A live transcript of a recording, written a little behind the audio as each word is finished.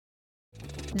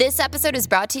This episode is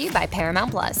brought to you by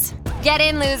Paramount Plus. Get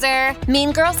in, loser!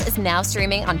 Mean Girls is now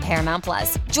streaming on Paramount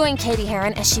Plus. Join Katie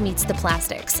Heron as she meets the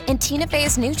plastics in Tina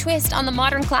Fey's new twist on the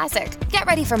modern classic. Get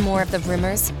ready for more of the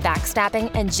rumors,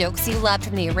 backstabbing, and jokes you loved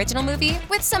from the original movie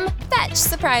with some fetch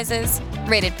surprises.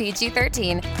 Rated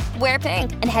PG-13. Wear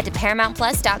pink and head to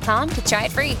ParamountPlus.com to try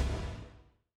it free.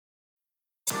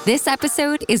 This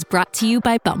episode is brought to you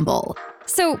by Bumble.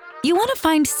 So, you want to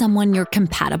find someone you're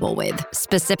compatible with,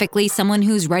 specifically someone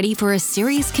who's ready for a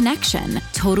serious connection,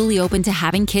 totally open to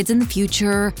having kids in the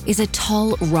future, is a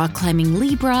tall, rock-climbing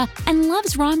Libra, and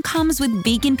loves rom-coms with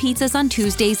vegan pizzas on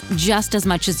Tuesdays just as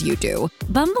much as you do.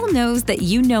 Bumble knows that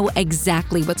you know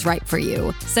exactly what's right for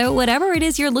you. So whatever it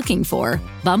is you're looking for,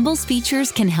 Bumble's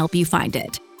features can help you find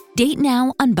it. Date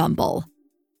now on Bumble.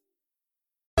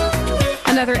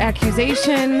 Another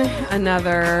accusation,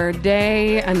 another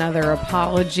day, another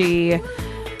apology.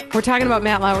 We're talking about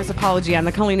Matt Lauer's apology on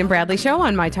the Colleen and Bradley Show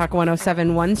on My Talk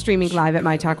 1071, streaming live at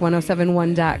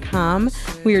MyTalk1071.com.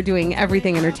 We are doing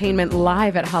Everything Entertainment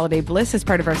live at Holiday Bliss as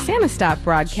part of our Santa Stop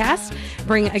broadcast.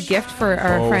 Bring a gift for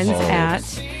our friends at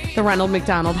the Ronald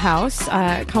McDonald House.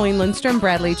 Colleen Lindstrom,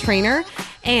 Bradley Trainer.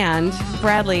 And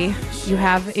Bradley, you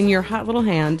have in your hot little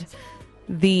hand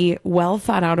the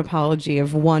well-thought-out apology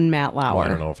of one Matt Lauer. Well, I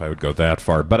don't know if I would go that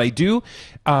far, but I do.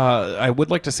 I would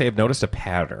like to say I've noticed a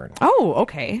pattern. Oh,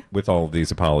 okay. With all of these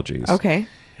apologies. Okay.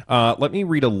 Let me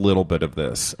read a little bit of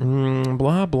this.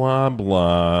 Blah, blah,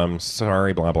 blah. I'm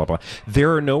sorry, blah, blah, blah.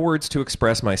 There are no words to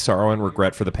express my sorrow and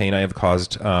regret for the pain I have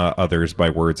caused others by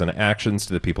words and actions.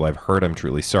 To the people I've hurt, I'm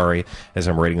truly sorry. As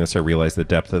I'm writing this, I realize the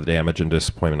depth of the damage and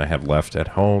disappointment I have left at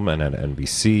home and at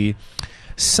NBC.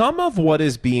 Some of what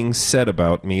is being said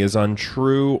about me is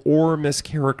untrue or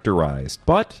mischaracterized,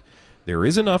 but there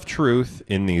is enough truth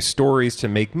in these stories to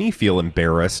make me feel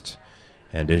embarrassed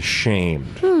and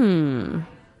ashamed.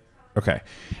 Okay.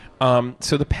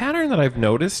 So the pattern that I've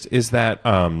noticed is that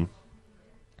men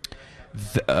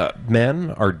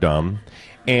are dumb,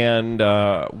 and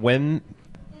when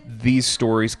these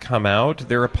stories come out,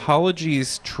 their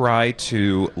apologies try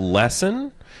to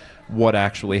lessen what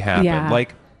actually happened. Yeah.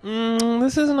 Like,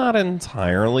 this is not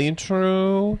entirely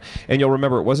true. And you'll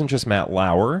remember it wasn't just Matt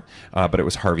Lauer, but it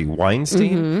was Harvey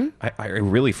Weinstein. I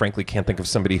really, frankly, can't think of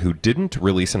somebody who didn't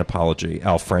release an apology.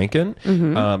 Al Franken.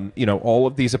 All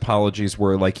of these apologies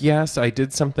were like, yes, I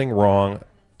did something wrong.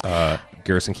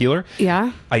 Garrison Keillor.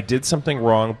 Yeah. I did something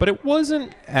wrong, but it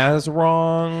wasn't as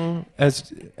wrong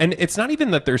as... And it's not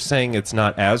even that they're saying it's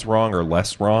not as wrong or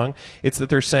less wrong. It's that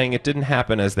they're saying it didn't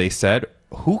happen as they said.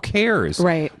 Who cares?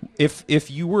 Right.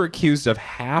 If you were accused of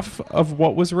half of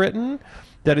what was written,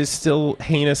 that is still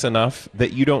heinous enough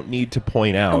that you don't need to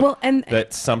point out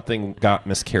that something got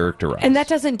mischaracterized. And that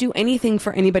doesn't do anything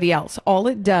for anybody else. All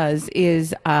it does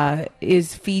is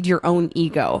feed your own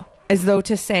ego. As though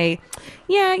to say,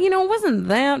 yeah, it wasn't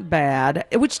that bad,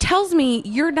 which tells me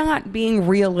you're not being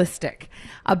realistic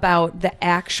about the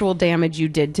actual damage you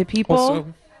did to people.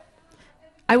 Also,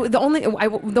 The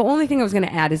only thing I was going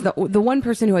to add is the one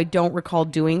person who I don't recall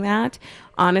doing that,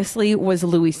 honestly, was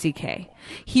Louis C.K.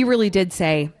 He really did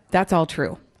say, that's all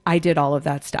true. I did all of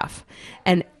that stuff.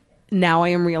 And now I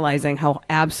am realizing how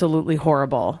absolutely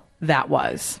horrible that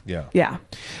was. Yeah. Yeah.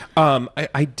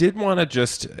 I did want to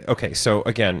just... Okay, so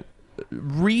again...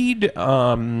 Read.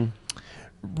 Could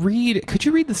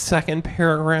you read the second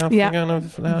paragraph again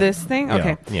of that? This thing?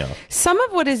 Okay. Yeah. Some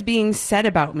of what is being said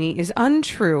about me is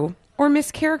untrue or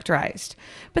mischaracterized,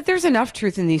 but there's enough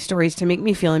truth in these stories to make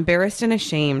me feel embarrassed and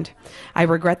ashamed. I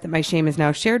regret that my shame is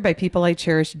now shared by people I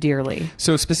cherish dearly.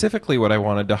 So specifically what I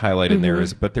wanted to highlight in there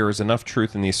is, but there is enough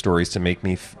truth in these stories to make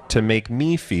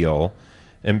me feel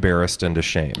embarrassed and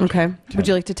ashamed. Okay. Would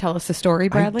you like to tell us the story,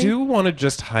 Bradley? I do want to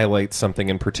just highlight something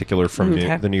in particular from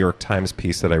the New York Times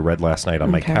piece that I read last night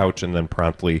on my couch and then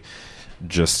promptly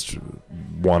just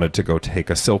wanted to go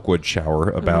take a Silkwood shower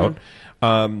about.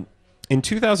 In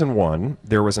 2001,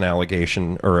 there was an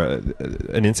allegation or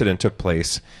an incident took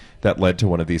place that led to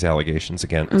one of these allegations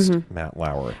against Matt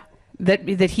Lauer.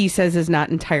 That he says is not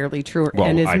entirely true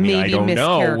and is maybe I don't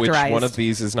know which mischaracterized. one of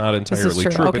these is not entirely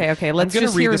true. Okay. Let's I'm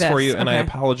just read hear this for you, and I Okay.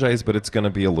 apologize, but it's going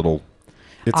to be a little.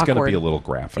 It's going to be a little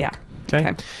graphic. Yeah.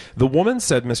 Okay. The woman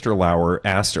said Mr. Lauer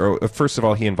asked her. First of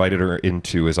all, he invited her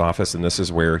into his office, and this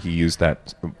is where he used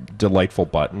that delightful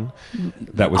button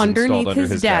that was underneath installed under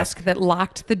his desk that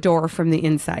locked the door from the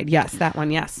inside. Yes, that one.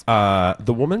 Yes.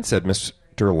 The woman said Mr.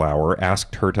 Lauer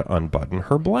asked her to unbutton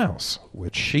her blouse,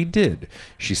 which she did.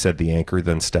 She said the anchor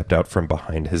then stepped out from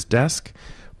behind his desk,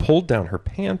 pulled down her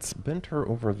pants, bent her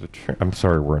over the chair. I'm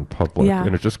sorry, we're in public,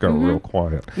 and it just got real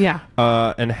quiet. Yeah.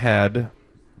 And had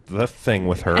the thing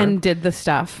with her. And did the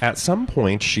stuff. At some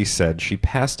point, she said she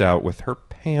passed out with her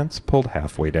pants pulled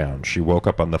halfway down. She woke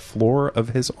up on the floor of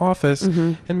his office,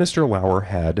 and Mr. Lauer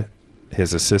had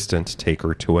his assistant take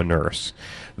her to a nurse.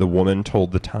 The woman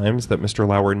told the Times that Mr.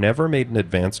 Lauer never made an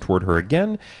advance toward her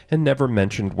again and never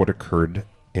mentioned what occurred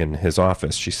in his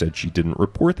office. She said she didn't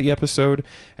report the episode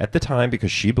at the time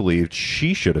because she believed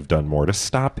she should have done more to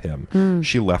stop him.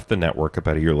 She left the network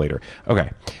about a year later.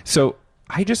 Okay, so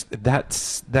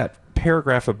that's that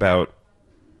paragraph about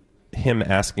him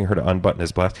asking her to unbutton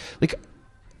his blouse. Like,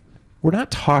 we're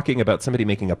not talking about somebody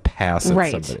making a pass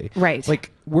at somebody. Right.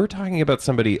 Like, we're talking about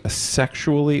somebody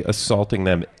sexually assaulting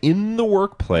them in the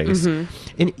workplace. And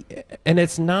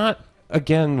it's not,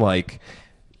 again, like,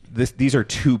 these are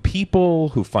two people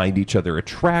who find each other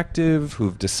attractive,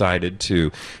 who've decided to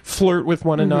flirt with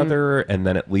one another, and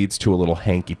then it leads to a little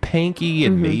hanky-panky,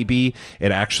 and maybe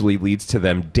it actually leads to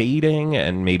them dating,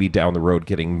 and maybe down the road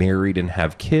getting married and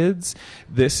have kids.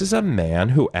 This is a man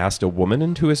who asked a woman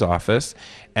into his office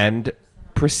and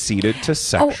proceeded to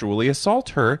sexually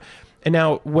assault her. And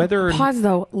now, whether... Pause,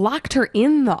 though. Locked her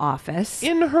in the office.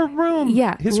 In her room.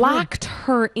 Yeah, his locked room.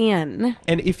 her in.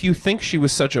 And if you think she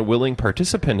was such a willing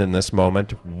participant in this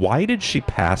moment, why did she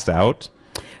pass out?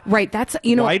 Right, that's,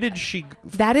 you know... Why did she...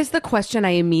 That is the question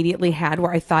I immediately had,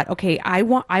 where I thought, okay, I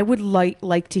would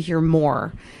like to hear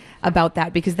more about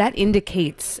that, because that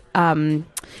indicates some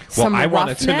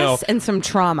roughness and some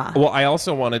trauma. Well, I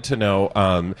also wanted to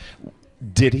know...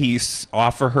 did he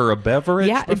offer her a beverage?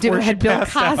 Yeah, had Bill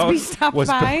Cosby stopped by? Was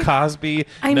Bill Cosby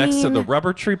next to the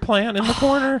rubber tree plant in the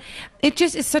corner? It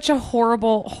just is such a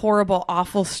horrible, horrible,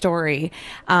 awful story.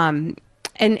 And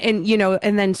you know,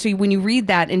 and then so when you read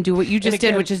that and do what you just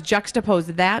did, which is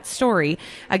juxtapose that story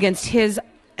against his,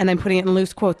 and I'm putting it in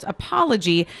loose quotes,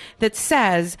 apology that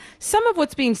says some of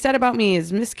what's being said about me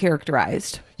is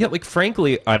mischaracterized. Yeah, like,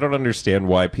 frankly, I don't understand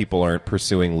why people aren't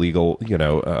pursuing legal,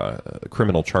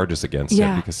 criminal charges against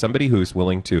him. Because somebody who's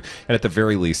willing to, and at the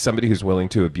very least, somebody who's willing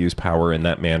to abuse power in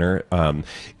that manner, I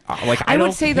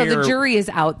would say, though, the jury is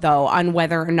out, though, on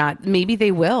whether or not maybe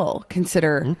they will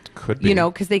consider, could be. You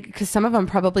know, because some of them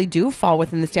probably do fall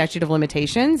within the statute of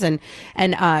limitations and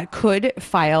could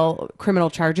file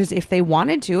criminal charges if they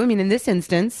wanted to. I mean, in this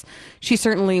instance, she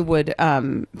certainly would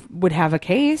have a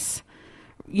case.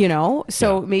 You know,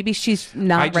 so maybe she's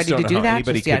not ready to do that.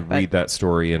 Anybody just could yet, read that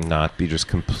story and not be just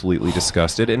completely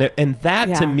disgusted, and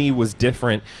that to me was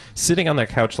different. Sitting on that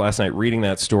couch last night, reading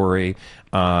that story,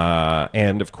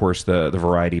 and of course the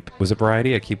Variety, was it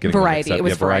Variety? I keep getting Variety. It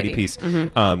was Variety piece.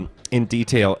 In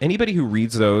detail. Anybody who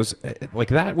reads those, like,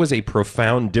 that was a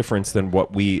profound difference than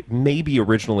what we maybe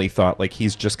originally thought. Like,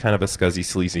 he's just kind of a scuzzy,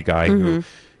 sleazy guy who,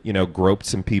 you know, groped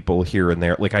some people here and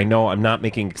there. Like, I know I'm not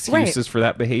making excuses for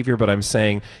that behavior, but I'm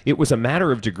saying it was a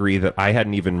matter of degree that I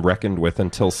hadn't even reckoned with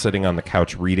until sitting on the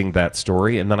couch reading that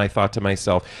story. And then I thought to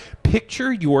myself,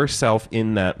 picture yourself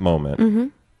in that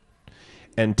moment.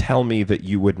 And tell me that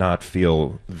you would not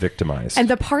feel victimized. And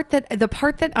the part that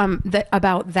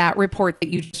about that report that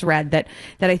you just read that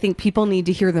I think people need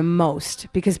to hear the most,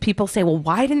 because people say, well,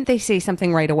 why didn't they say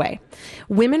something right away?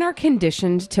 Women are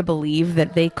conditioned to believe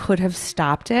that they could have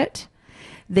stopped it.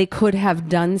 They could have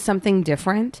done something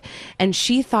different. And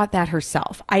she thought that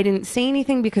herself. I didn't say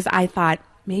anything because I thought,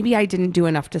 maybe I didn't do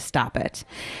enough to stop it.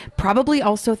 Probably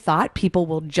also thought people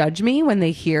will judge me when they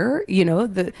hear, you know,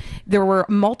 there were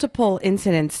multiple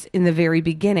incidents in the very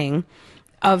beginning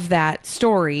of that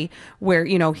story where,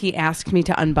 you know, he asked me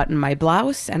to unbutton my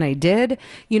blouse and I did.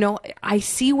 You know, I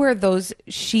see where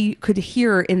she could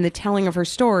hear in the telling of her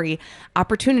story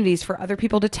opportunities for other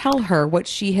people to tell her what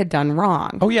she had done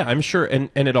wrong. Oh yeah, I'm sure.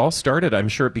 And it all started, I'm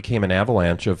sure it became an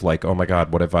avalanche of like, oh my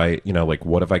God, what have I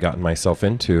gotten myself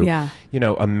into? Yeah. You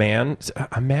know, a man,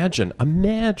 imagine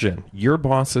your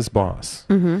boss's boss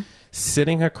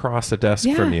sitting across a desk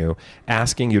from you,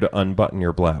 asking you to unbutton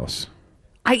your blouse.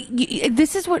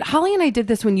 This is what Holly and I did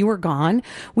this when you were gone.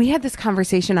 We had this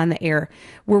conversation on the air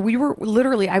where we were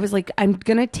literally, I was like, I'm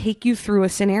going to take you through a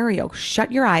scenario.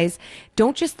 Shut your eyes.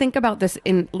 Don't just think about this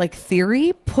in like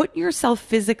theory. Put yourself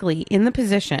physically in the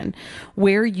position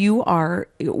where you are,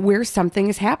 where something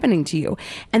is happening to you.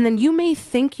 And then you may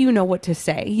think you know what to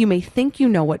say. You may think you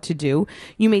know what to do.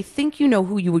 You may think you know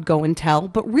who you would go and tell,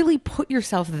 but really put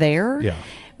yourself there. Yeah.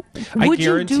 Would I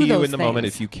guarantee you in the things? moment,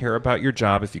 if you care about your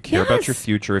job, if you care about your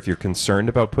future, if you're concerned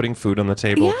about putting food on the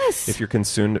table, if you're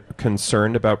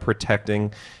concerned about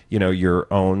protecting your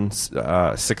own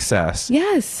success.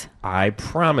 Yes. I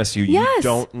promise you, Yes. you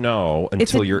don't know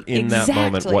until you're in that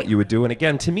moment exactly. what you would do. And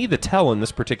again, to me, the tell in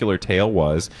this particular tale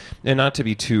was, and not to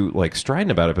be too strident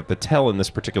about it, but the tell in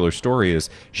this particular story is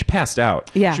she passed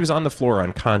out. Yeah. She was on the floor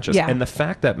unconscious. Yeah. And the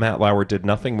fact that Matt Lauer did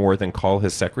nothing more than call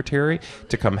his secretary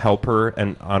to come help her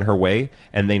and on her way,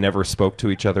 and they never spoke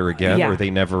to each other again, Yeah. or they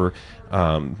never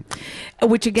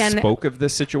Which again, spoke of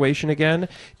this situation again,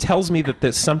 tells me that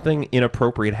there's something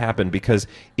inappropriate happened, because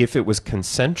if it was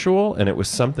consensual and it was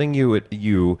something it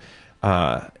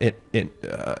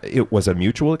was a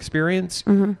mutual experience,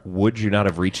 would you not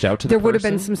have reached out to the there would have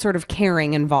been person? some sort of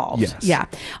caring involved. Yes. Yeah.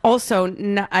 Also,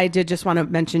 I did just want to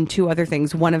mention two other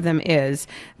things. One of them is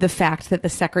the fact that the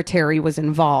secretary was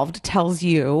involved tells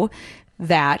you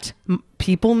that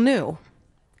people knew.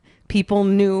 People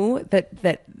knew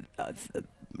that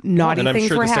naughty And I'm things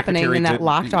sure were the happening secretary in that did-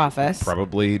 locked office.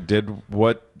 Probably did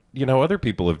what other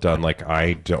people have done. Like,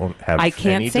 I don't have I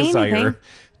can't any say desire anything.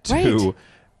 to Right.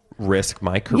 risk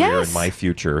my career Yes. and my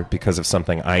future because of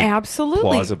something I Absolutely.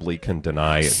 plausibly can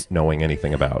deny knowing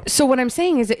anything about. So what I'm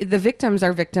saying is that the victims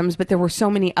are victims, but there were so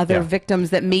many other Yeah.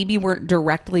 victims that maybe weren't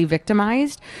directly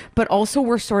victimized, but also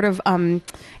were sort of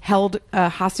held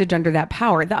hostage under that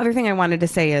power. The other thing I wanted to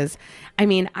say is,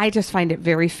 I just find it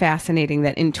very fascinating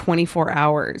that in 24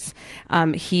 hours,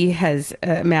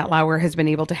 Matt Lauer has been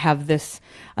able to have this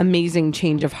amazing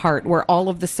change of heart where all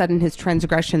of the sudden his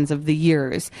transgressions of the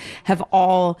years have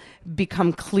all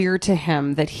become clear to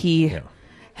him that he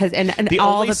has, and The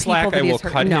all only the slack people that I he will has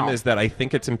hurt. cut No. him is that I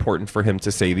think it's important for him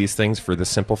to say these things for the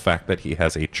simple fact that he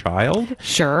has a child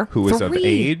Sure. who is of 3.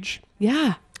 age.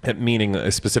 Yeah.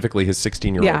 Meaning specifically his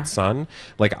 16-year-old Yeah. son.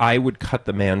 Like, I would cut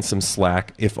the man some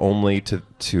slack, if only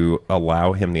to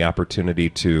allow him the opportunity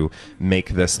to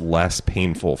make this less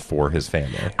painful for his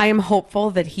family. I am hopeful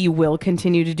that he will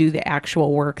continue to do the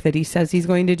actual work that he says he's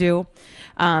going to do.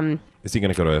 Is he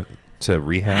going to go to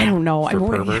rehab? I don't know. For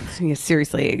perverts? Yeah,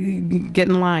 seriously, get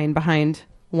in line behind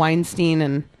Weinstein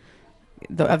and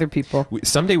the other people.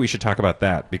 Someday we should talk about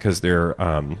that, because there's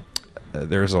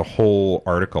a whole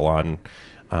article on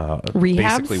Rehabs?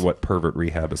 basically what pervert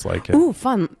rehab is like. Ooh,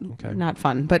 fun. Not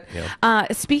fun. But Yeah.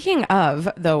 speaking of,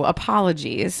 though,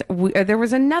 apologies, there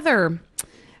was another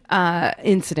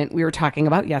incident we were talking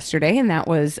about yesterday, and that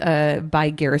was by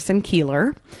Garrison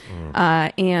Keillor.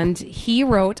 And he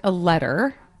wrote a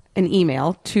letter, an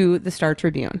email to the Star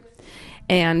Tribune.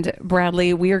 And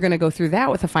Bradley, we are going to go through that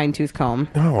with a fine-tooth comb.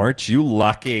 Oh, aren't you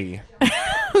lucky?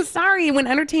 Sorry, when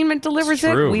entertainment delivers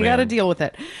It's true, it, we got to man. deal with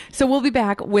it. So we'll be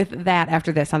back with that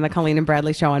after this on the Colleen and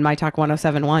Bradley Show on My Talk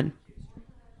 1071.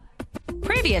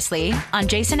 Previously on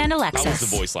Jason and How Alexis.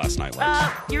 was the voice last night,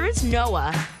 Lex? Here is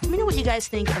Noah. Let me know what you guys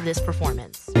think of this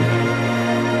performance.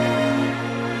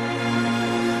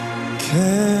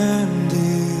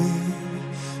 Candy,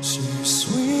 she's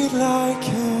sweet like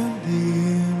candy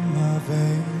in my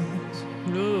veins.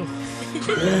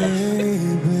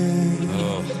 Baby,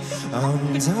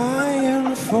 I'm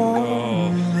dying for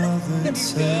another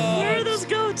taste. Where are those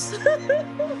goats? And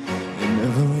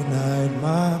every night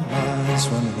my mind's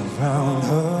running around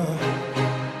her.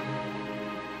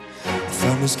 The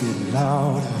thunder's getting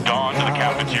louder. Dawn to the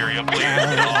cafeteria, please. Dawn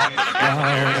to the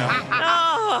cafeteria.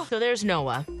 So there's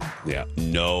Noah. Yeah.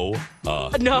 No. No,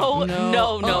 Noah.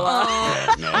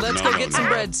 Let's go get some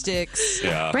breadsticks.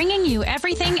 Yeah. Bringing you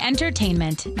everything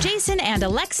entertainment. Jason and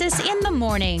Alexis in the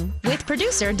morning with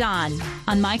producer Don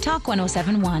on My Talk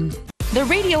 1071. The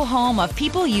radio home of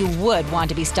people you would want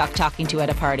to be stuck talking to at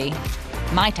a party.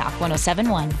 My Talk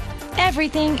 1071.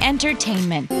 Everything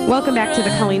entertainment. Welcome back to the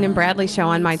Colleen and Bradley Show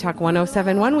on My Talk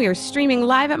 1071. We are streaming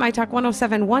live at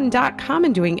MyTalk1071.com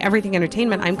and doing everything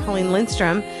entertainment. I'm Colleen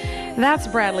Lindstrom. That's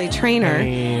Bradley Trainer.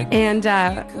 Hey. And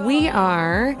we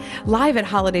are live at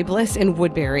Holiday Bliss in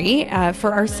Woodbury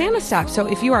for our Santa stop. So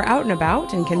if you are out and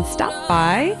about and can stop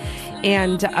by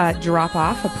and drop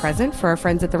off a present for our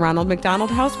friends at the Ronald McDonald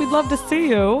House, we'd love to see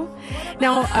you.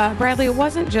 Now, Bradley, it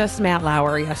wasn't just Matt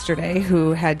Lauer yesterday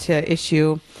who had to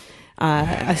issue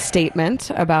a statement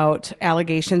about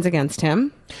allegations against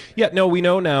him. Yeah, no, we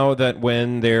know now that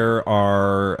when there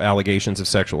are allegations of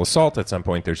sexual assault, at some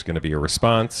point there's going to be a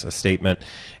response, a statement,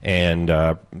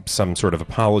 and some sort of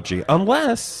apology,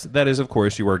 unless that is, of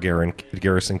course, you are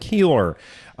Garrison Keillor.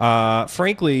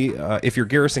 Frankly, if you're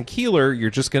Garrison Keillor, you're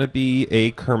just going to be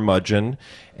a curmudgeon,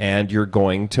 and you're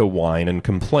going to whine and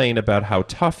complain about how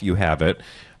tough you have it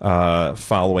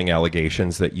following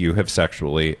allegations that you have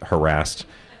sexually harassed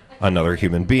another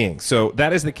human being. So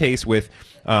that is the case with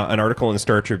an article in the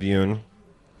Star Tribune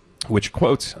which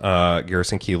quotes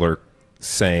Garrison Keillor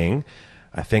saying,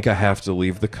 "I think I have to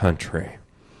leave the country."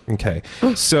 Okay.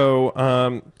 So,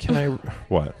 can I...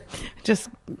 What? Just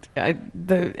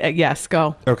yes,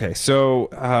 go. Okay,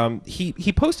 so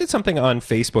he posted something on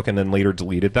Facebook and then later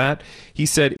deleted that. He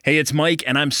said, "Hey, it's Mike,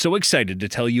 and I'm so excited to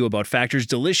tell you about Factor's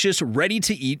delicious,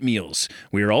 ready-to-eat meals.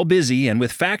 We are all busy, and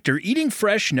with Factor, eating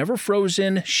fresh, never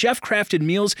frozen, chef-crafted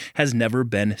meals has never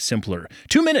been simpler.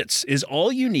 2 minutes is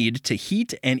all you need to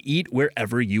heat and eat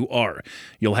wherever you are.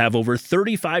 You'll have over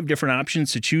 35 different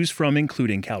options to choose from,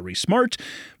 including Calorie Smart,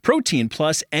 Protein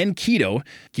Plus, and Keto.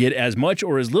 Get as much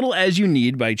or as little as you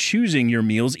need by choosing your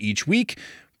meals each week.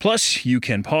 Plus, you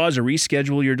can pause or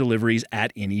reschedule your deliveries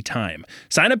at any time.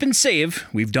 Sign up and save.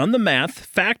 We've done the math.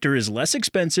 Factor is less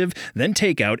expensive than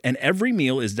takeout, and every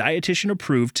meal is dietitian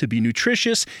approved to be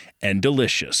nutritious and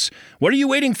delicious. What are you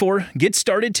waiting for? Get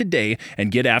started today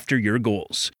and get after your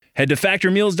goals. Head to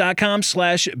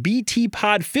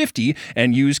factormeals.com/BTPod50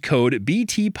 and use code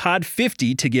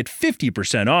BTPod50 to get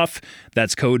 50% off.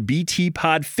 That's code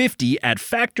BTPod50 at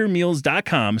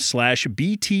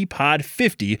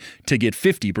factormeals.com/BTPod50 to get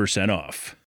 50%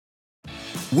 off.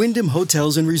 Wyndham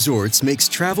Hotels and Resorts makes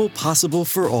travel possible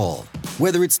for all.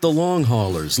 Whether it's the long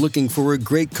haulers looking for a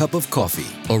great cup of coffee,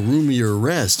 a roomier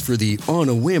rest for the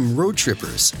on-a-whim road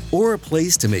trippers, or a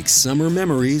place to make summer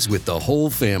memories with the whole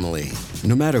family.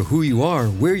 No matter who you are,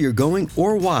 where you're going,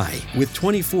 or why, with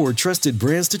 24 trusted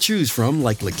brands to choose from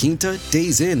like La Quinta,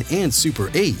 Days Inn, and Super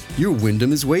 8, your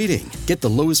Wyndham is waiting. Get the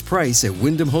lowest price at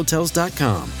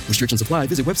WyndhamHotels.com. Restrictions apply.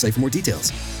 Visit website for more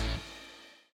details.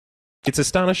 It's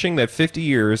astonishing that 50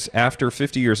 years after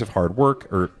 50 years of hard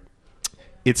work,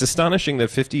 it's astonishing that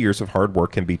 50 years of hard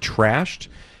work can be trashed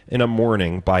in a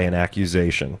morning by an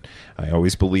accusation. I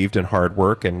always believed in hard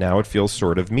work, and now it feels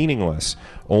sort of meaningless.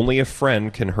 Only a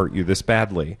friend can hurt you this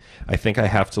badly. I think I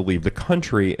have to leave the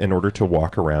country in order to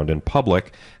walk around in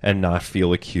public and not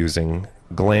feel accusing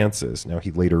glances. Now,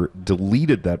 he later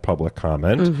deleted that public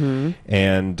comment,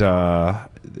 and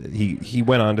he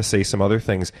went on to say some other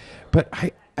things. But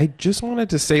I just wanted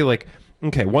to say, like,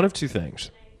 okay, one of two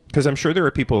things. Because I'm sure there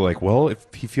are people like, well, if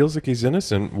he feels like he's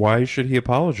innocent, why should he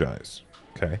apologize?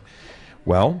 Okay.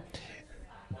 Well,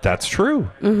 that's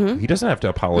true. He doesn't have to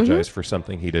apologize for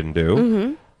something he didn't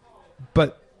do.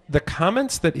 But the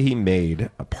comments that he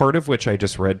made, a part of which I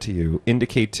just read to you,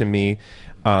 indicate to me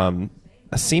a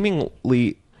seeming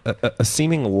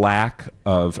lack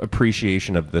of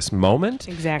appreciation of this moment,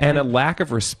 and a lack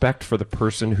of respect for the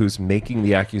person who's making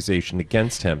the accusation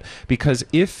against him. Because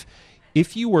if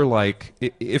you were like,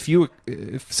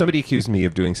 if somebody accused me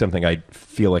of doing something I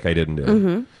feel like I didn't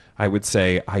do, I would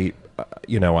say I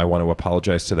want to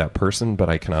apologize to that person, but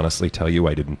I can honestly tell you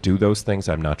I didn't do those things.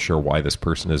 I'm not sure why this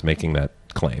person is making that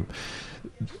claim.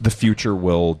 The future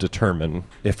will determine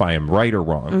if I am right or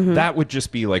wrong. That would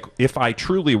just be like, if I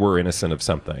truly were innocent of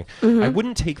something, I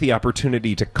wouldn't take the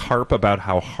opportunity to carp about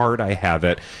how hard I have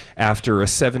it after a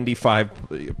 75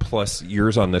 plus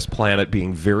years on this planet,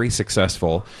 being very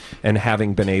successful and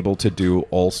having been able to do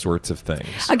all sorts of things.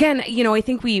 Again, I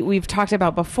think we've talked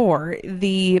about before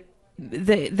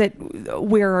that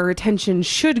where our attention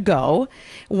should go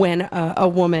when a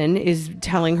woman is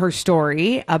telling her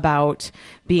story about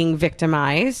being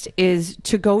victimized is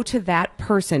to go to that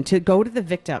person, to go to the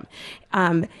victim.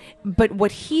 But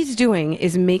what he's doing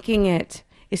is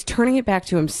turning it back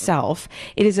to himself.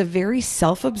 It is a very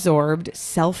self-absorbed,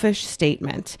 selfish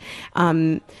statement.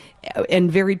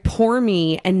 And very poor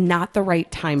me, and not the right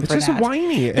time for that. It's just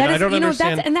whiny, and I don't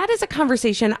understand. And that is a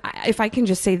conversation, if I can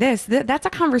just say this, that's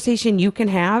a conversation you can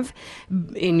have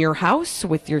in your house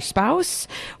with your spouse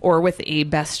or with a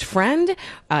best friend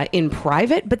in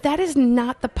private, but that is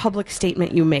not the public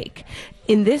statement you make.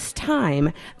 In this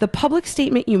time, the public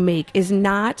statement you make is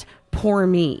not poor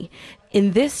me.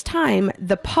 In this time,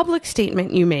 the public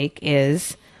statement you make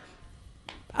is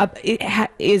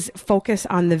focus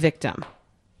on the victim.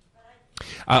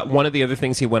 One of the other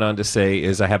things he went on to say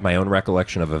is, I have my own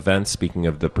recollection of events. Speaking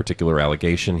of the particular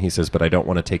allegation, he says, but I don't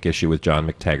want to take issue with John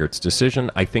McTaggart's decision.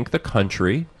 I think the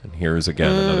country, and here's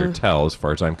again another tell as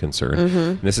far as I'm concerned,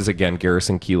 and this is again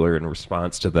Garrison Keillor in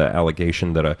response to the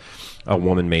allegation that a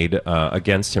woman made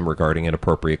against him regarding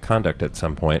inappropriate conduct at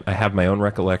some point. I have my own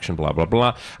recollection, blah, blah,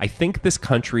 blah. I think this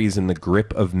country is in the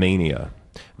grip of mania.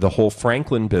 The whole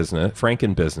Franken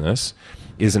business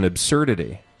is an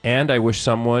absurdity, and I wish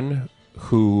someone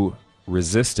who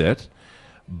resist it,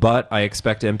 but I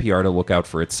expect NPR to look out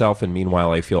for itself, and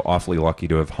meanwhile I feel awfully lucky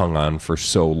to have hung on for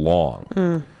so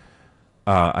long.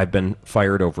 I've been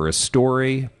fired over a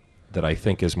story that I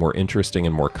think is more interesting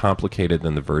and more complicated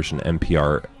than the version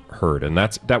NPR heard, and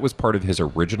that was part of his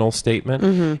original statement.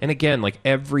 And again, like,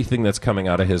 everything that's coming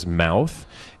out of his mouth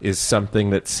is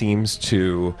something that seems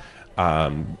to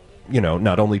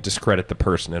not only discredit the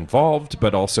person involved,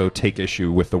 but also take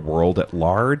issue with the world at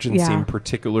large and seem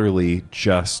particularly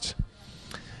just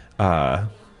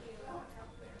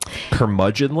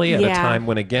curmudgeonly at a time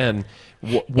when, again,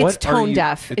 it's tone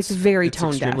deaf. It's very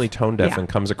tone deaf. Extremely tone deaf and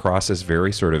comes across as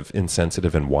very sort of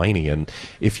insensitive and whiny. And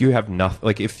if you have nothing,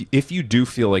 like if you do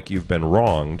feel like you've been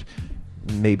wronged,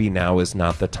 maybe now is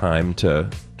not the time to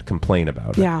complain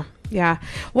about it. Yeah. Yeah.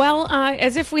 Well,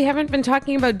 as if we haven't been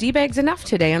talking about D-bags enough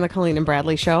today on the Colleen and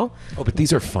Bradley Show. Oh, but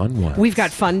these are fun ones. We've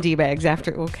got fun D-bags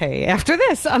after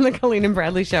this on the Colleen and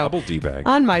Bradley Show. Double D-bag.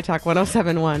 On My Talk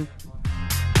 107.1.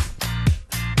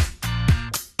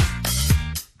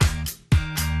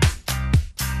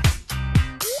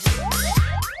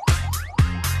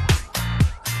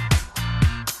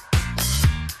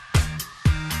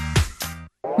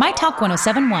 My Talk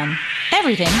 107.1.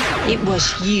 Everything. It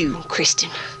was you, Kristen,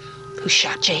 who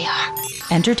shot JR.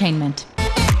 Entertainment.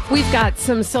 We've got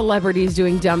some celebrities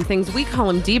doing dumb things. We call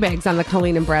them D-bags on the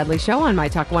Colleen and Bradley Show on My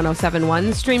Talk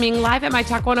 107.1. Streaming live at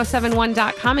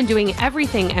MyTalk1071.com and doing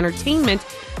everything entertainment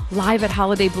live at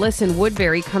Holiday Bliss in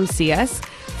Woodbury. Come see us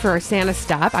for our Santa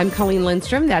stop. I'm Colleen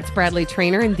Lindstrom. That's Bradley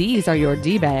Trainer, and these are your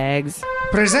D-bags.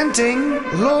 Presenting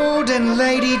Lord and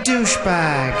Lady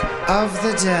Douchebag of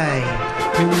the Day.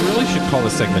 I mean, we really should call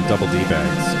this segment Double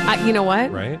D-bags. You know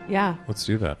what? Right? Yeah. Let's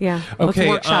do that. Yeah. Okay.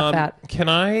 Let's workshop that. Can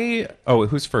I... Oh,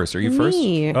 who's first? Are you first?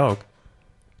 Me. Oh.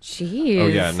 Jeez. Oh,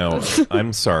 yeah. No.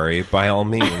 I'm sorry. By all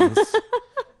means.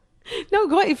 No,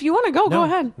 go ahead. If you want to go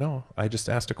ahead. No. I just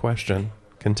asked a question.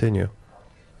 Continue.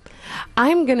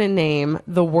 I'm going to name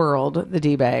the world the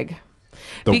D-bag.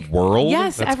 The world?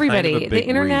 Yes, That's everybody. kind of a The big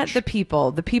internet, reach. the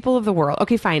people of the world.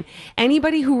 Okay, fine.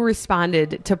 Anybody who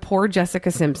responded to poor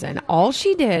Jessica Simpson, all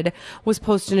she did was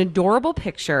post an adorable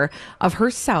picture of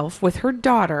herself with her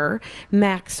daughter,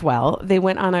 Maxwell.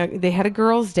 They had a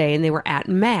girls' day and they were at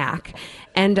MAC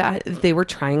and they were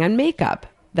trying on makeup.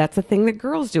 That's a thing that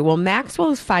girls do. Well,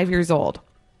 Maxwell is 5 years old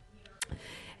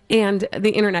and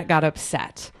the internet got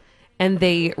upset and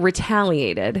they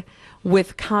retaliated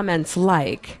with comments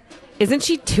like, "Isn't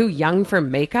she too young for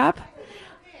makeup?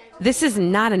 This is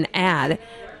not an ad.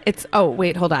 It's, oh,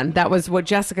 wait, hold on. That was what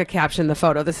Jessica captioned the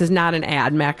photo. This is not an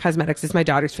ad. MAC Cosmetics is my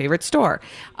daughter's favorite store."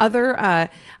 Other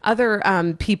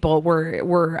people were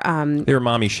they were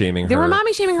mommy shaming her. They were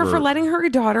mommy shaming her for letting her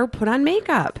daughter put on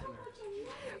makeup.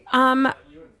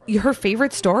 Her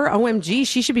favorite store? OMG,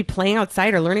 she should be playing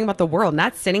outside or learning about the world,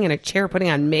 not sitting in a chair putting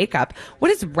on makeup. What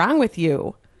is wrong with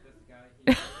you?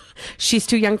 She's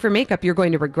too young for makeup. You're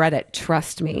going to regret it.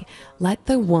 Trust me. Let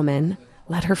her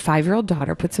 5-year-old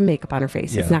daughter put some makeup on her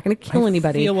face. Yeah. It's not going to kill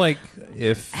anybody. I feel like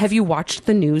Have you watched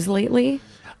the news lately?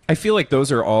 I feel like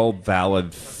those are all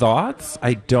valid thoughts.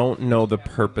 I don't know the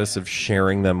purpose of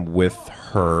sharing them with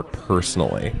her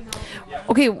personally.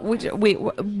 Okay, wait,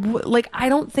 like, I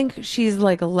don't think she's,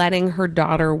 like, letting her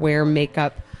daughter wear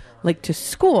makeup, like, to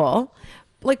school.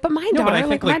 Like, but my daughter, but I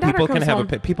think my daughter people can comes have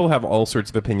home. people have all sorts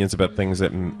of opinions about things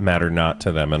that matter not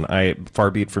to them, and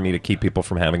far be it for me to keep people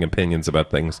from having opinions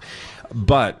about things.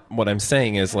 But what I'm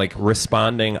saying is, like,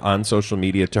 responding on social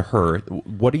media to her.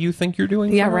 What do you think you're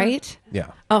doing? Yeah, for her? right. Yeah.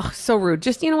 Oh, so rude.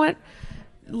 Just, you know what?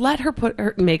 Let her put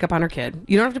her makeup on her kid.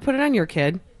 You don't have to put it on your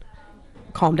kid.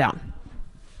 Calm down.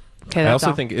 Okay, I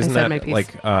also think, isn't that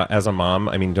like, as a mom,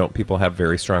 I mean, don't people have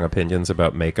very strong opinions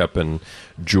about makeup and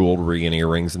jewelry and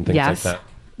earrings and things like that?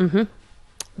 Mm-hmm.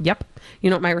 Yep. You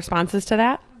know what my response is to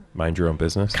that? Mind your own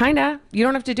business. Kinda. You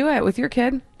don't have to do it with your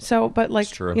kid. So, but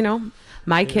like, you know,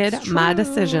 my kid, my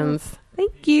decisions.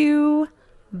 Thank you.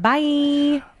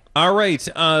 Bye. All right.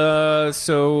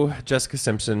 So Jessica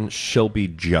Simpson, she'll be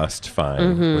just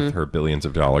fine with her billions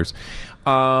of dollars.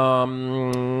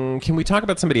 Can we talk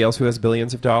about somebody else who has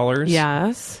billions of dollars?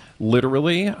 Yes.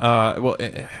 Literally.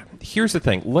 Here's the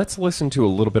thing. Let's listen to a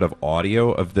little bit of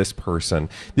audio of this person.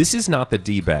 This is not the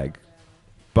D-bag,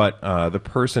 but the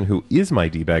person who is my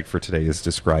D-bag for today is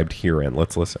described herein.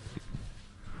 Let's listen.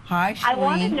 Hi, Shereen. I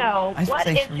want to know, what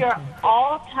is your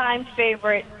all-time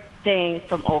favorite thing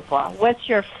from Oprah? What's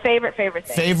your favorite thing?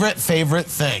 Favorite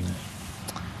thing.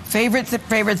 Favorite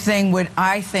thing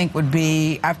would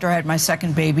be after I had my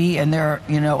second baby and they're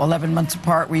 11 months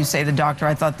apart, where you say to the doctor,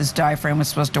 I thought this diaphragm was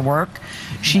supposed to work.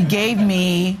 She gifted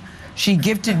me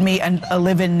a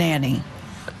live-in nanny.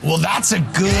 Well, that's a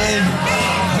good.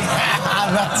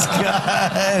 That's good.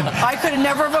 I could have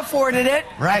never have afforded it.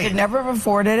 Right. I could never have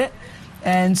afforded it.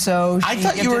 And so I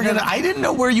thought you were I didn't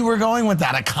know where you were going with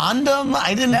that. A condom?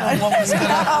 I didn't know what was going to.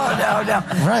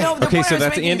 No. Right. No, Okay, so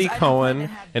that's Andy Cohen,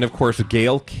 and of course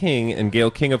Gayle King, and Gayle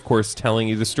King, of course, telling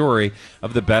you the story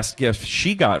of the best gift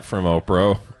she got from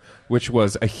Oprah, which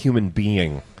was a human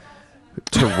being.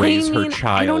 to raise her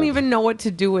child. I don't even know what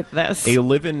to do with this. A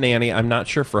live-in nanny. I'm not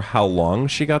sure for how long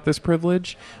she got this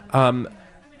privilege.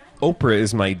 Oprah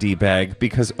is my D-bag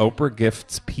because Oprah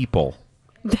gifts people.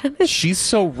 She's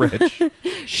so rich.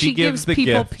 She gives the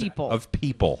gift of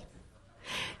people.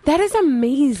 That is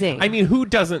amazing. I mean, who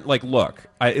doesn't look?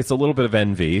 It's a little bit of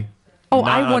envy. Oh, Not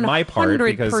I 100%. on my part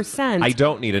because I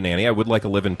don't need a nanny. I would like a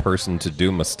live-in person to do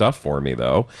my stuff for me,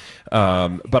 though.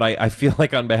 But I feel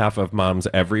like on behalf of moms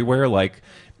everywhere,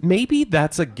 maybe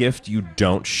that's a gift you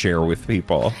don't share with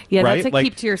people. Yeah, right? that's a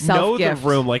keep to yourself gift. The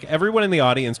room. Everyone in the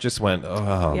audience just went,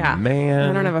 oh, man.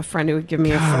 I don't have a friend who would give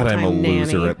me a God, full-time I'm a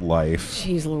loser nanny. at life.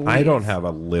 Jeez Louise. I don't have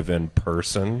a live-in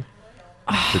person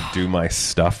to do my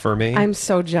stuff for me. I'm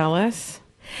so jealous.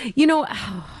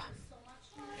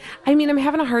 I mean, I'm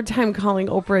having a hard time calling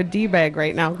Oprah a D-bag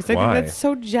right now because I think that's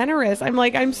so generous. I'm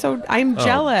jealous.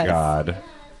 Oh, God.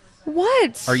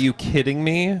 What? Are you kidding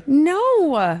me?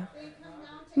 No,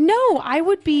 I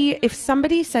would be, if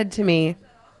somebody said to me,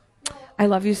 I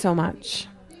love you so much,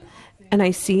 and I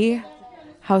see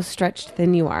how stretched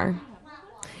thin you are,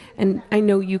 and I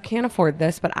know you can't afford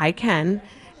this, but I can,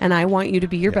 and I want you to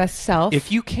be your best self.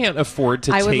 If you can't afford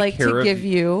to I take would like care to of give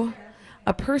you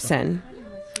a person.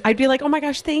 I'd be like, oh my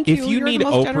gosh, thank you. If you You're need the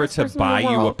most Oprah generous to person in buy the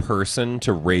you a world. person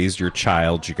to raise your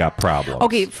child, you got problems.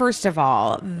 Okay, first of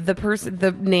all,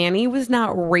 the nanny was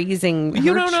not raising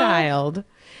her child.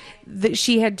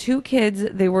 She had 2 kids.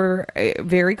 They were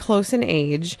very close in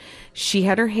age. She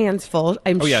had her hands full.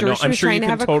 I'm sure she was trying to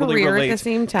have a career at the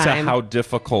same time. To how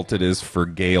difficult it is for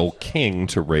Gayle King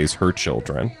to raise her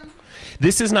children.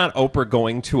 This is not Oprah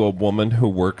going to a woman who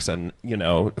works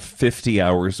 50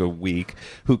 hours a week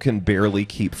who can barely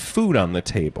keep food on the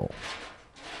table.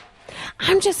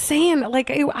 I'm just saying,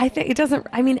 I think it doesn't.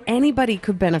 I mean, anybody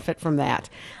could benefit from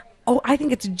that. Oh, I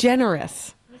think it's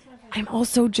generous. I'm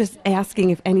also just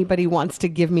asking if anybody wants to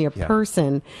give me a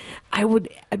person. I would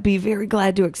be very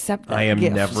glad to accept that. I am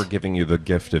gift. never giving you the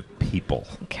gift of people.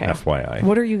 Okay. FYI.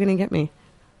 What are you going to get me?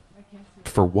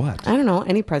 For what? I don't know.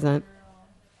 Any present.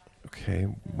 Okay,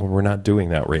 well, we're not doing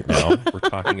that right now. We're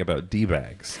talking about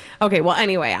D-bags. Okay, well,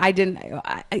 anyway, I get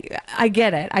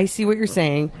it. I see what you're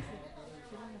saying.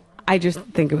 I just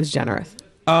think it was generous.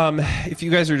 If you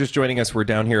guys are just joining us, we're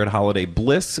down here at Holiday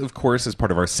Bliss, of course, as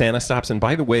part of our Santa Stops. And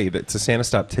by the way, it's a Santa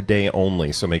Stop today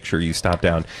only, so make sure you stop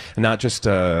down. And not just,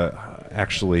 not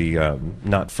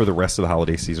for the rest of the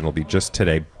holiday season, it'll be just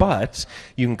today. But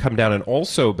you can come down and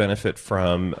also benefit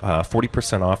from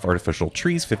 40% off artificial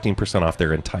trees, 15% off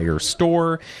their entire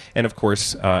store. And of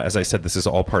course, as I said, this is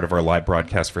all part of our live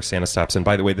broadcast for Santa Stops. And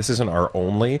by the way, this isn't our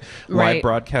only live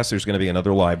broadcast. There's going to be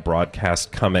another live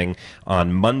broadcast coming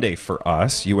on Monday for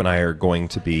us. You and I are going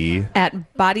to be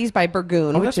at Bodies by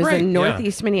Burgoon, which is in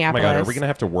Northeast Minneapolis. Oh my God, are we going to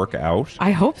have to work out?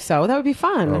 I hope so. That would be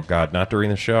fun. Oh God, not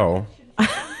during the show.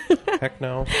 Heck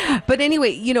no. But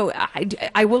anyway,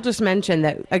 I will just mention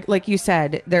that, like you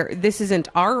said, this isn't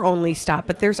our only stop,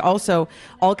 but there's also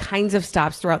all kinds of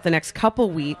stops throughout the next couple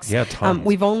weeks. Yeah, tons.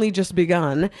 We've only just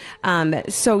begun.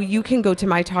 So you can go to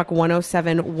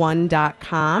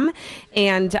mytalk1071.com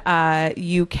and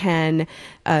you can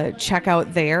check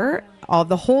out there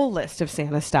the whole list of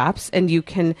Santa stops, and you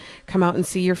can come out and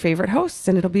see your favorite hosts,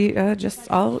 and it'll be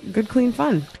just all good, clean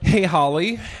fun. Hey,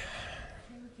 Holly.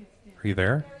 Are you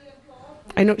there?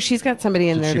 I know she's got somebody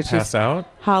in there. Did she pass out?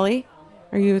 Holly,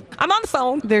 are you? I'm on the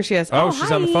phone. There she is. Oh,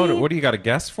 she's on the phone. What do you got, a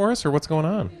guest for us, or what's going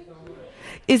on?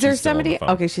 Is there somebody?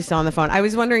 Okay, she's still on the phone. I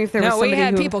was wondering if there was somebody we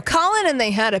had people calling and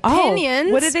they had opinions.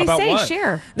 Oh, what did they say? What?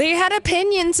 Share. They had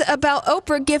opinions about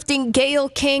Oprah gifting Gayle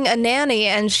King a nanny,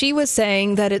 and she was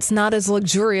saying that it's not as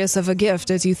luxurious of a gift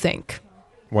as you think.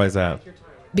 Why is that?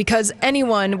 Because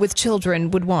anyone with children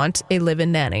would want a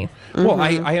live-in nanny. Well,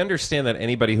 I understand that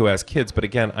anybody who has kids, but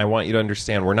again, I want you to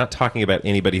understand we're not talking about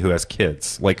anybody who has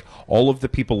kids. Like, all of the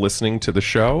people listening to the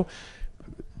show,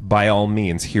 by all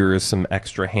means, here is some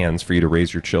extra hands for you to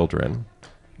raise your children.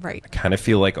 Right. I kind of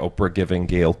feel like Oprah giving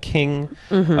Gayle King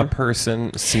a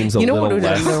person seems a little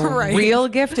less. The real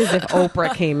gift is if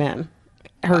Oprah came in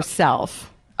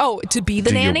herself. Oh, to be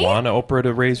the nanny? Do you want Oprah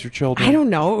to raise your children? I don't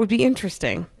know. It would be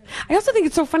interesting. I also think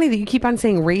it's so funny that you keep on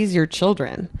saying raise your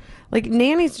children. Like,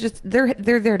 nannies just they're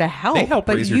there to help. They help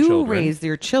but raise your you children. raise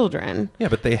your children. Yeah,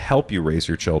 but they help you raise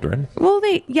your children. Well,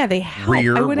 they help.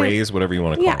 Raise, whatever you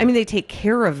want to call Yeah, it. I mean, they take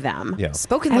care of them. Yeah.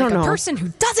 Spoken like a person who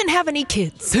doesn't have any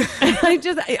kids.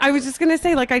 I was just going to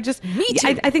say, Me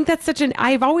too. I think that's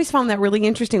I've always found that really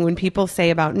interesting when people say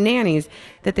about nannies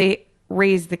that they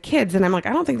raise the kids. And I'm like,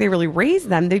 I don't think they really raise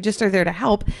them. They just are there to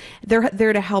help. They're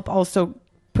there to help also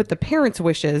put the parents'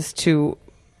 wishes to,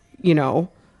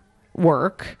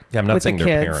 work. Yeah, I'm not with saying the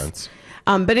they're kids. parents.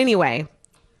 But anyway.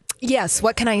 Yes,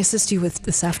 what can I assist you with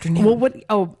this afternoon?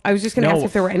 Well, I was just going to ask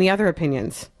if there were any other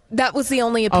opinions. That was the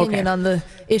only opinion on the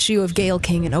issue of Gayle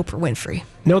King and Oprah Winfrey.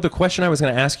 No, the question I was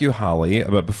going to ask you, Holly,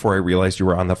 but before I realized you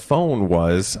were on the phone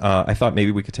was, I thought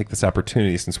maybe we could take this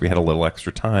opportunity, since we had a little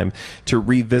extra time, to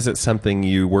revisit something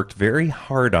you worked very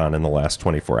hard on in the last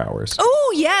 24 hours.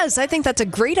 Oh, yes. I think that's a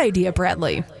great idea,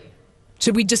 Bradley.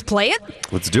 Should we just play it?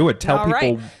 Let's do it. Tell All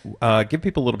people, give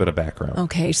people a little bit of background.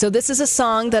 Okay, so this is a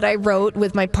song that I wrote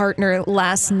with my partner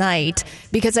last night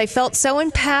because I felt so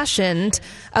impassioned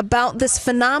about this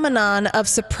phenomenon of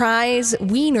surprise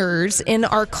wieners in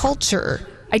our culture.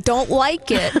 I don't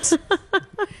like it.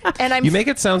 And You make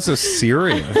it sound so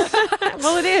serious.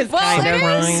 Well, it is. Well,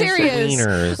 it is serious.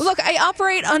 Wieners. Look, I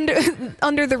operate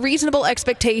under the reasonable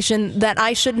expectation that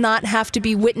I should not have to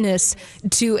be witness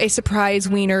to a surprise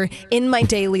wiener in my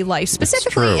daily life,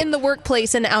 specifically in the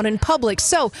workplace and out in public.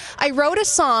 So I wrote a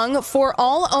song for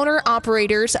all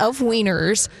owner-operators of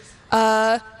wieners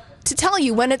to tell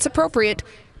you when it's appropriate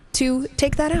to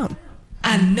take that out.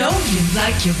 I know you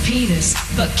like your penis,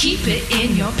 but keep it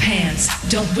in your pants.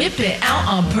 Don't whip it out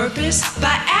on purpose,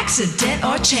 by accident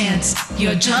or chance.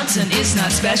 Your Johnson is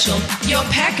not special, your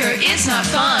pecker is not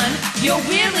fun. Your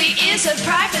wheelie is a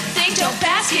private thing, don't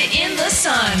bask it in the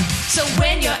sun. So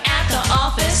when you're at the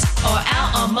office or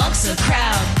out amongst the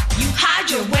crowd, you hide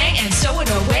your wang and stow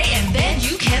it away, and then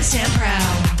you can stand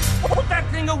proud. Put that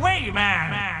thing away,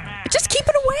 man. Just keep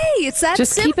it away. It's that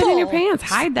Just simple. keep it in your pants.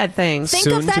 Hide that thing. Think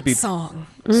of that song.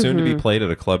 Soon to be played at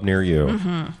a club near you.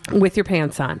 With your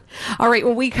pants on. All right,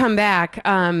 when we come back,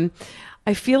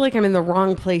 I feel like I'm in the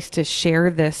wrong place to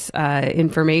share this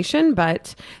information,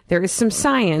 but there is some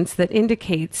science that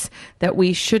indicates that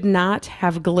we should not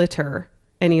have glitter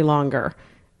any longer.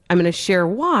 I'm going to share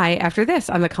why after this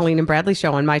on the Colleen and Bradley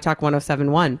Show on My Talk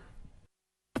 107.1.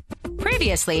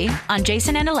 Previously on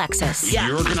Jason and Alexis.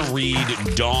 You're going to read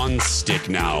Dawn's stick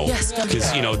now. Yes. Because,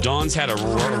 Dawn's had a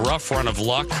rough run of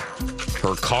luck.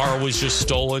 Her car was just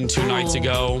stolen 2 nights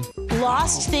ago.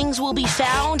 Lost things will be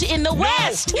found in the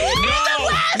West. No, In the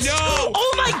West! no.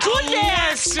 Oh my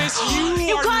goodness! Alexis,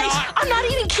 you guys, I'm not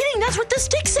even kidding. That's what the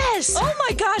stick says. Oh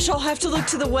my gosh, I'll have to look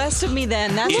to the west of me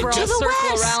then. That's where To I'll the circle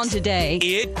west. around today.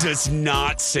 It does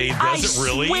not say, does it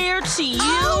really? I swear to you.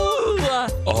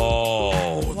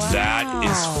 Oh, that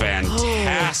is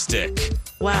fantastic.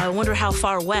 Wow, I wonder how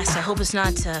far west. I hope it's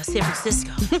not San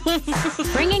Francisco.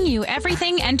 Bringing you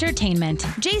everything entertainment.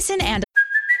 Jason and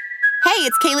Hey,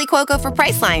 it's Kaylee Cuoco for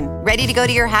Priceline. Ready to go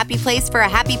to your happy place for a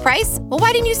happy price? Well,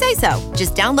 why didn't you say so?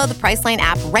 Just download the Priceline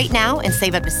app right now and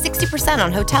save up to 60%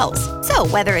 on hotels. So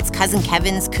whether it's Cousin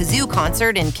Kevin's Kazoo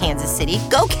Concert in Kansas City,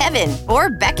 go Kevin, or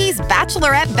Becky's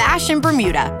Bachelorette Bash in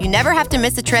Bermuda, you never have to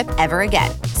miss a trip ever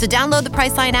again. So download the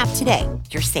Priceline app today.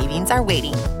 Your savings are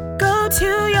waiting. Go to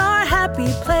your happy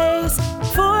place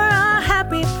for a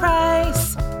happy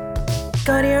price.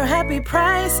 Go to your happy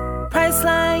price,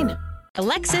 Priceline.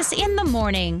 Alexis in the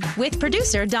morning with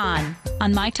producer Don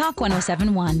on My Talk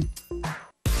 107.1.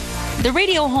 The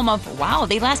radio home of, wow,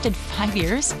 they lasted 5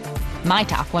 years. My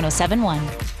Talk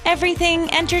 107.1.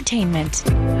 Everything entertainment.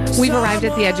 We've arrived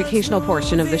at the educational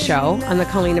portion of the show on the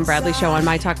Colleen and Bradley Show on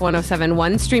My Talk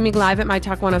 107.1, streaming live at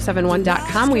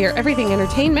MyTalk1071.com. We are Everything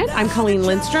Entertainment. I'm Colleen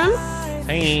Lindstrom.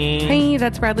 Hey,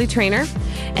 that's Bradley Trainer.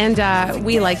 And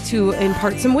we like to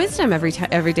impart some wisdom every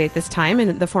day at this time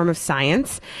in the form of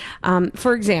science.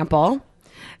 For example,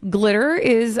 glitter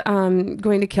is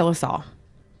going to kill us all.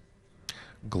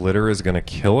 Glitter is going to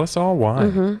kill us all? Why?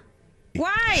 Mm-hmm.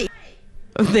 Why?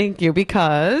 Thank you,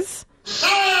 because...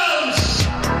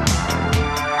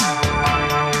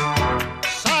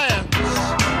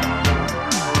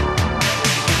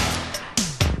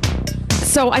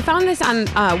 So I found this on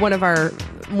a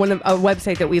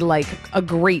website that we like a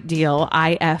great deal,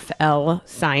 IFL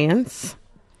Science.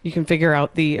 You can figure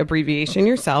out the abbreviation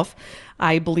yourself.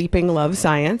 I bleeping love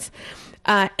science.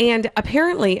 And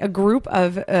apparently a group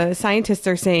of scientists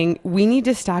are saying we need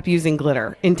to stop using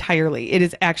glitter entirely. It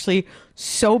is actually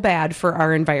so bad for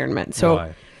our environment. So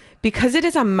Why? Because it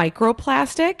is a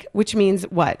microplastic, which means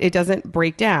what? It doesn't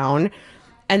break down.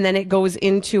 And then it goes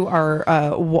into our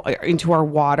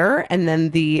water, and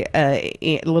then the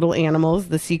little animals,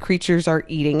 the sea creatures, are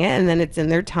eating it, and then it's in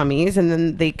their tummies, and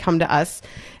then they come to us,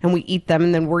 and we eat them,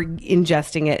 and then we're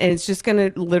ingesting it, and it's just going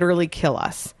to literally kill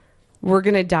us. We're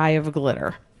going to die of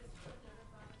glitter.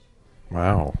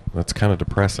 Wow, that's kind of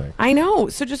depressing. I know.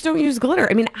 So just don't use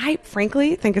glitter. I mean, I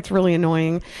frankly think it's really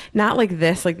annoying. Not like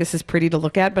this is pretty to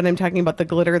look at, but I'm talking about the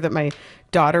glitter that my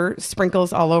daughter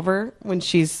sprinkles all over when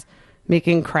she's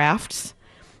making crafts.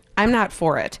 I'm not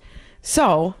for it.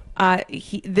 So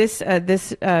This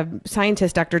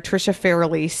scientist, Dr. Tricia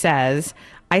Farrelly, says,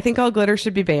 I think all glitter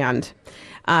should be banned.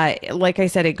 Like I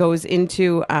said, it goes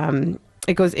into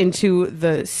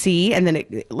the sea, and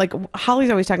then like Holly's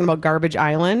always talking about Garbage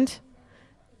Island.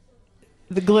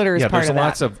 The glitter is part of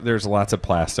that. There's lots of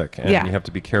plastic, and you have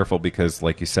to be careful because,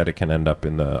 like you said, it can end up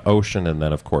in the ocean, and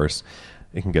then of course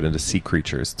it can get into sea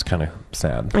creatures. It's kind of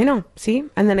sad. I know. See?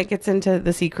 And then it gets into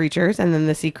the sea creatures, and then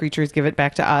the sea creatures give it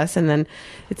back to us, and then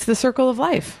it's the circle of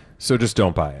life. So just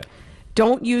don't buy it.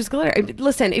 Don't use glitter.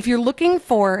 Listen, if you're looking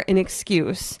for an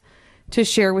excuse to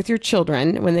share with your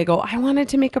children when they go, I wanted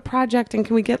to make a project, and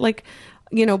can we get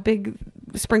big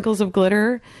sprinkles of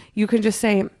glitter? You can just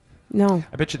say, no.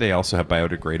 I bet you they also have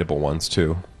biodegradable ones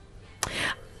too.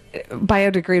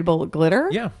 Biodegradable glitter?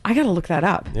 Yeah. I got to look that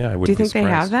up. Yeah, I would. Do you think they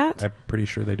have that? I'm pretty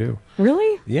sure they do.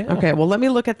 Really? Yeah. Okay, well, let me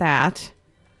look at that.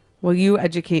 Will you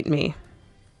educate me?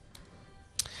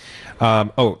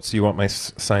 So you want my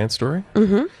science story?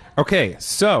 Mm-hmm. Okay,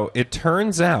 so it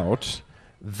turns out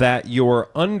that your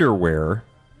underwear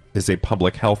is a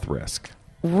public health risk.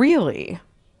 Really?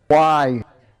 Why?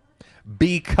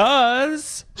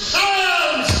 Because...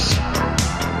 Science!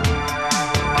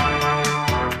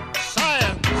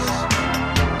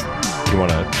 You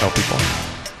want to tell people?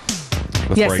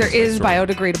 Yes, there is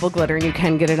biodegradable glitter, and you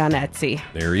can get it on Etsy.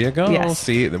 There you go. Yes.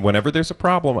 See, whenever there's a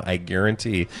problem, I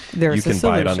guarantee there's you can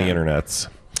buy it on the internets.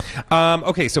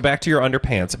 Okay, so back to your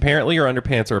underpants. Apparently, your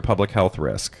underpants are a public health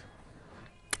risk.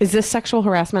 Is this sexual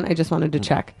harassment? I just wanted to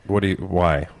check.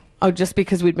 Why? Oh, just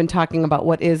because we've been talking about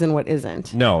what is and what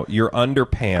isn't. No, your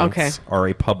underpants are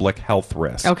a public health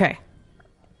risk. Okay.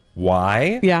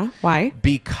 Why? Yeah, why?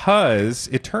 Because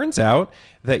it turns out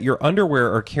that your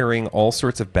underwear are carrying all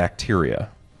sorts of bacteria.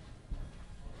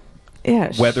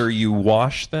 Ish. Whether you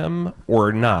wash them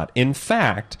or not. In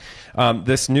fact,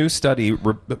 this new study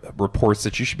reports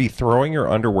that you should be throwing your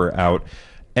underwear out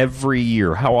every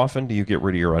year. How often do you get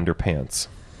rid of your underpants?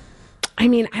 I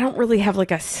mean, I don't really have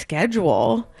like a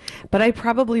schedule, but I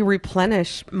probably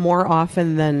replenish more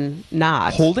often than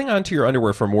not. Holding onto your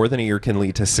underwear for more than a year can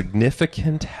lead to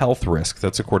significant health risk.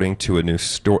 That's according to a new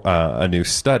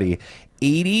study.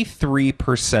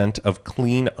 83% of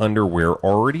clean underwear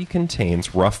already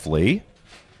contains roughly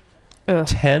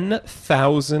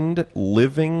 10,000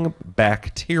 living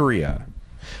bacteria.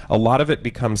 A lot of it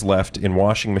becomes left in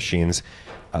washing machines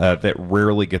that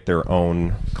rarely get their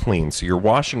own clean. So your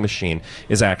washing machine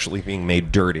is actually being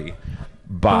made dirty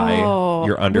by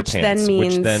your underpants,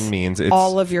 which then means it's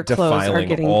all of your clothes are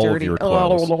getting dirty.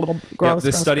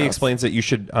 This study explains that you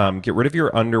should get rid of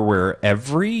your underwear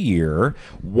every year.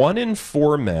 1 in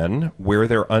 4 men wear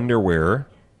their underwear.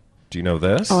 Do you know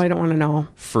this? Oh, I don't want to know.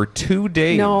 For 2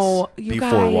 days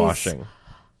before washing.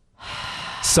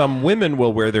 Some women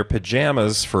will wear their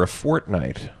pajamas for a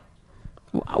fortnight.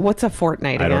 What's a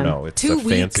fortnight again? I don't know. It's 2 a weeks.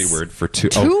 fancy word for 2.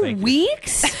 2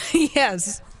 weeks?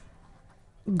 Yes.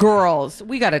 Girls,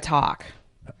 we got to talk.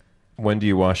 When do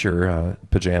you wash your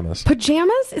pajamas?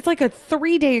 Pajamas? It's like a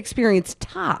 3-day experience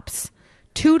tops.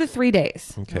 2 to 3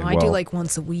 days. Okay, I do like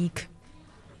once a week.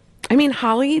 I mean,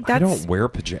 Holly, that's... I don't wear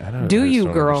pajamas. Do you,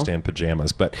 girl? I girl? don't understand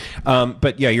pajamas. But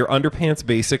yeah, your underpants,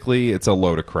 basically, it's a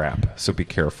load of crap. So be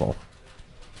careful.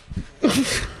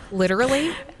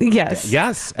 Literally? Yes.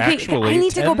 Yes, Okay, actually. I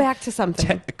need to go back to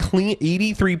something.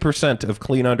 83% of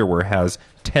clean underwear has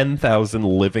 10,000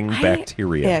 living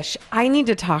bacteria. I need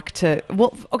to talk to...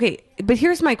 Well, okay, but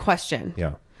here's my question.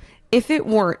 Yeah. If it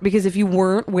weren't... Because if you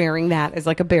weren't wearing that as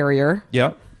like a barrier...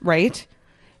 Yeah. Right?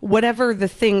 Whatever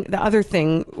the other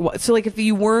thing... So like if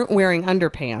you weren't wearing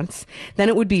underpants, then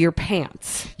it would be your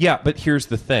pants. Yeah, but here's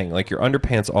the thing. Like your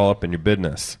underpants all up in your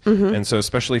business. Mm-hmm. And so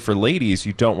especially for ladies,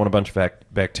 you don't want a bunch of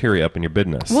bacteria up in your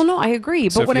business. Well, no, I agree.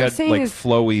 But so what if you I'm had, saying like, is...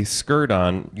 flowy skirt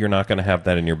on, you're not going to have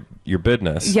that in your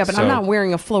business. Yeah, but I'm not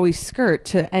wearing a flowy skirt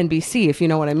to NBC, if you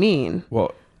know what I mean.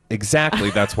 Well,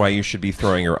 exactly. That's why you should be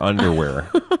throwing your underwear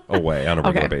away on a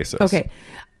regular basis. Okay.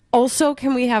 Also,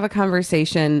 can we have a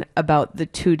conversation about the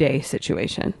 2-day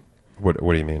situation? What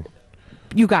do you mean?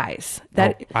 You guys,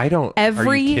 that I don't. Every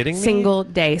are you kidding me? single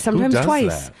day, sometimes Who does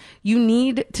twice. That? You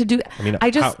need to do. I mean,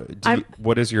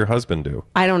 what does your husband do?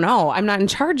 I don't know. I'm not in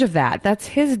charge of that. That's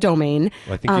his domain.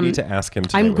 Well, I think you need to ask him.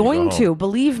 I'm going to,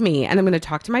 believe me, and I'm going to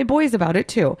talk to my boys about it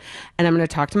too, and I'm going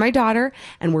to talk to my daughter,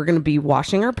 and we're going to be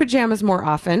washing our pajamas more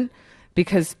often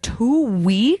because 2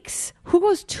 weeks. Who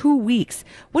goes 2 weeks?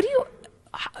 What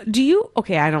do you?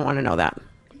 Okay, I don't want to know that.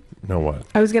 Know what?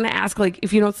 I was going to ask, like,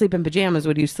 if you don't sleep in pajamas,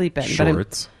 what do you sleep in?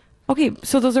 Shorts. Okay,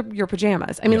 so those are your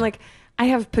pajamas. I mean, like, I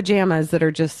have pajamas that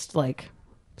are just like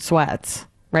sweats,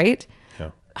 right?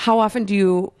 Yeah. How often do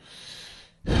you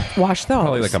wash those?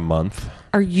 Probably like a month.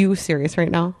 Are you serious right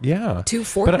now? Yeah. 2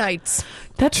 fortnights.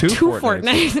 That's 2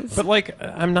 fortnights. But like,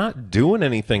 I'm not doing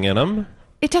anything in them.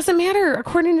 It doesn't matter.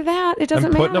 According to that, it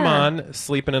doesn't I'm putting matter. them on,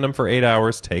 sleeping in them for 8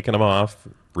 hours, taking them off,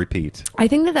 repeat. I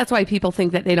think that's why people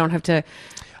think that they don't have to.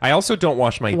 I also don't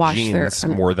wash my Wash jeans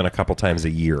more than a couple times a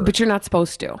year. But you're not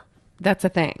supposed to. That's a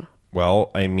thing.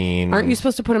 Well, I mean... Aren't you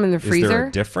supposed to put them in the freezer? Is there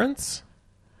a difference?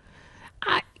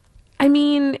 I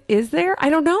mean, is there? I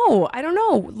don't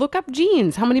know. Look up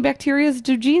jeans. How many bacteria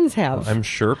do jeans have? I'm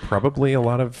sure probably a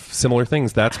lot of similar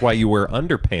things. That's why you wear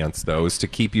underpants, though, is to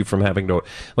keep you from having to...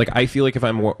 Like, I feel like if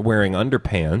I'm wearing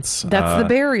underpants... That's the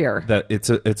barrier. That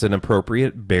it's an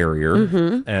appropriate barrier.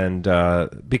 Mm-hmm.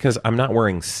 And because I'm not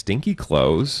wearing stinky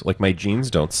clothes, like my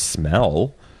jeans don't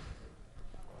smell.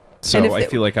 So I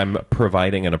feel like I'm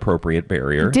providing an appropriate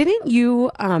barrier. Didn't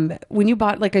you, when you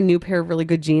bought like a new pair of really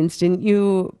good jeans, didn't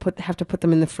you have to put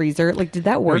them in the freezer? Like, did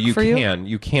that work for you?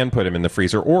 You can put them in the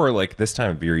freezer, or like this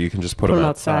time of year, you can just put them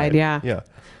outside. Yeah. Yeah.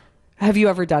 Have you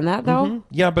ever done that though? Mm-hmm.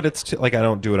 Yeah, but it's like I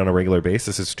don't do it on a regular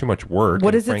basis. It's too much work.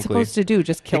 What is it supposed to do?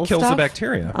 Just kill It kills stuff? the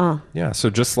bacteria. Oh. Yeah,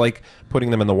 so just like putting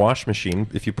them in the wash machine,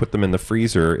 if you put them in the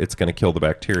freezer, it's going to kill the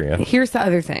bacteria. Here's the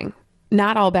other thing.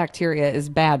 Not all bacteria is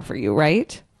bad for you,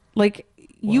 right? Like,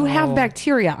 you have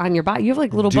bacteria on your body. You have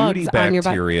like little bugs on your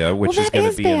body. Bacteria, which is going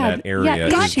to be in that area. Yeah,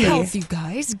 gut health, you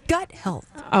guys. Gut health.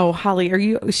 Oh,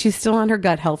 Holly, she's still on her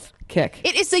gut health kick.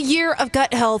 It is the year of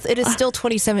gut health. It is still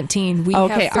 2017. We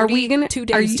have 32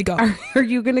 days to go. Are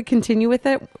you going to continue with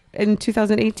it in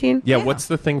 2018? Yeah, what's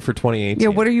the thing for 2018?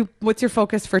 Yeah, what's your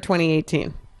focus for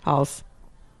 2018, Halls?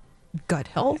 Gut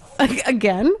health?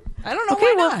 Again? I don't know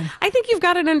why not. I think you've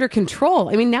got it under control.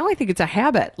 I mean, now I think it's a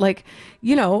habit. Like,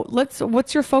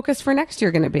 what's your focus for next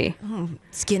year going to be?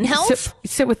 Skin health?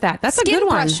 Sit with that. That's skin a good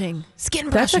one. Brushing. Skin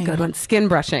brushing. That's a good one. Skin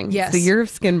brushing. Yes. It's the year of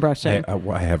skin brushing.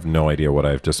 I have no idea what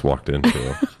I've just walked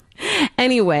into.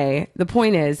 Anyway, the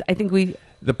point is, I think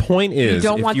The point is, you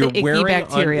don't want the icky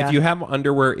bacteria. If you have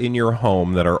underwear in your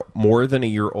home that are more than a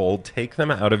year old, take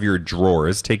them out of your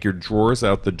drawers. Take your drawers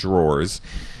out the drawers.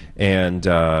 And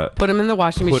put them in the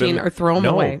washing machine or throw them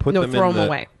away. Throw them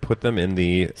away. Put them in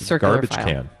the circular garbage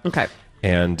can. Okay.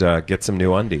 And get some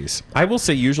new undies. I will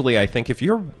say, usually, I think if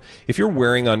you're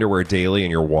wearing underwear daily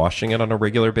and you're washing it on a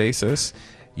regular basis,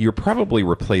 you're probably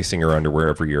replacing your underwear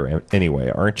every year anyway,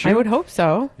 aren't you? I would hope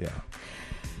so. Yeah.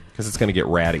 Because it's going to get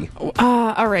ratty.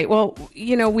 All right. Well,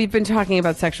 we've been talking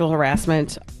about sexual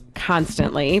harassment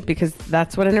constantly because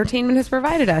that's what entertainment has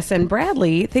provided us. And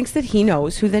Bradley thinks that he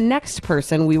knows who the next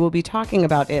person we will be talking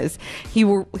about is. He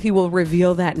will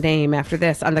reveal that name after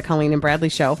this on the Colleen and Bradley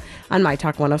Show on My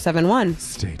Talk 107.1.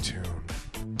 Stay tuned.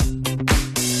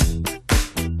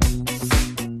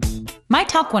 My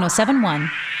Talk 107.1.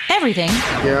 Everything.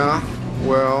 Yeah,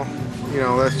 well,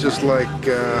 that's just like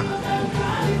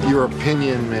your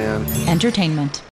opinion, man. Entertainment.